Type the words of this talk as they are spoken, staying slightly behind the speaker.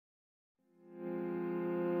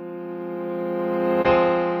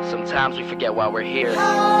Sometimes we forget why we're here.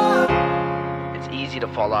 It's easy to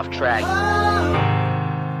fall off track.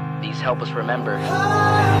 These help us remember.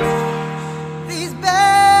 These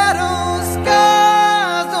battle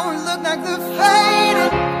scars don't look like they're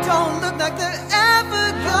faded, don't look like they're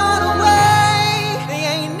ever gone away. They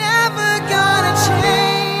ain't never gonna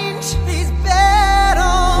change. These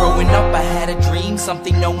battles. Growing up I had a dream,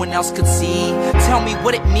 something no one else could see. Tell me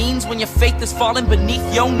what it means when your faith is falling beneath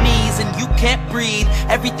your knees and you can't breathe.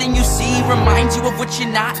 Everything you see reminds you of what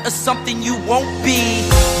you're not or something you won't be.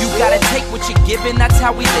 You gotta take what you're given, that's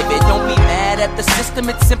how we live it. Don't be mad at the system,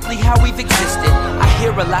 it's simply how we've existed. I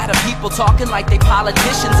hear a lot of people talking like they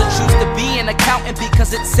politicians and choose to be an accountant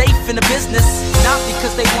because it's safe in a business. Not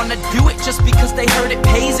because they wanna do it, just because they heard it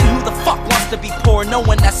pays. And who the fuck wants to be poor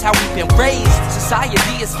knowing that's how we've been raised?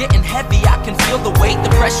 Society is getting heavy, I can feel the weight. The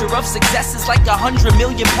pressure of success is like 100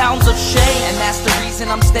 million pounds of shame. And that's the reason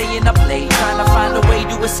I'm staying up late, trying to find a way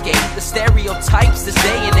to escape the stereotypes this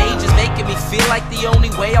day and age is making me feel like the only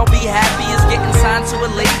way I'll be happy is getting signed to a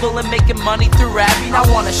label and making money through rapping. I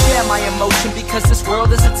wanna share my emotion because this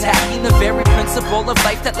world is attacking the very principle of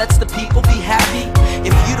life that lets the people be happy.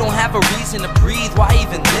 If you don't have a reason to breathe, why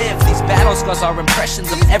even live? These battle scars are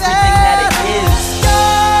impressions of everything